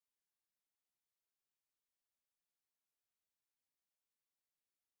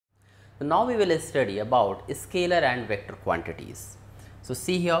So, now we will study about scalar and vector quantities. So,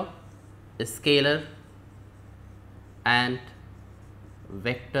 see here scalar and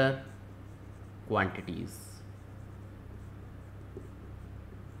vector quantities.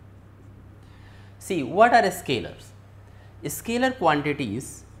 See, what are scalars? Scalar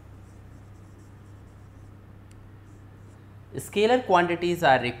quantities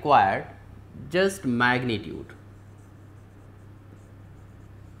are required just magnitude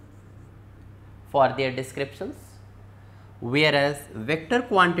for their descriptions, whereas vector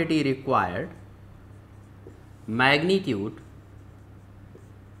quantity required magnitude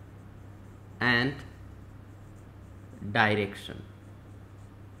and direction.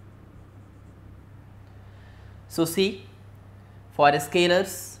 So, see, for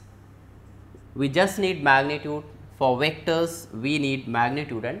scalars we just need magnitude, for vectors we need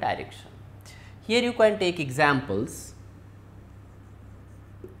magnitude and direction. Here you can take examples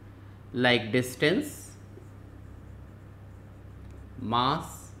like distance,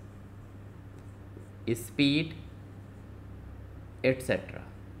 mass, speed, etc.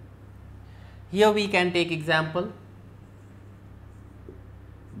 Here we can take example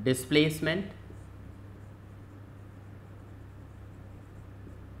displacement,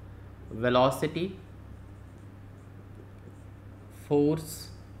 velocity, force,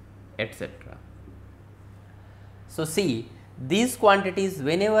 etc. So, see, these quantities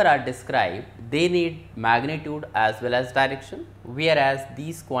whenever are described, they need magnitude as well as direction, whereas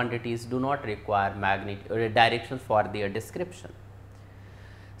these quantities do not require magnitude or direction for their description.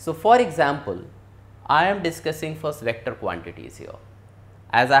 So, for example, I am discussing first vector quantities here.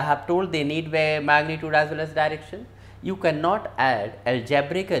 As I have told, they need magnitude as well as direction. You cannot add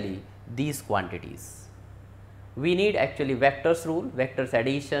algebraically these quantities. We need actually vectors rule, vectors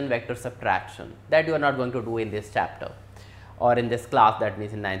addition, vector subtraction, that you are not going to do in this chapter or in this class, that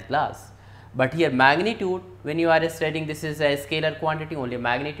means in 9th class. But here magnitude, when you are studying, this is a scalar quantity, only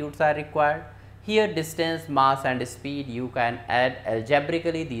magnitudes are required. Here distance, mass and speed, you can add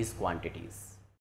algebraically these quantities.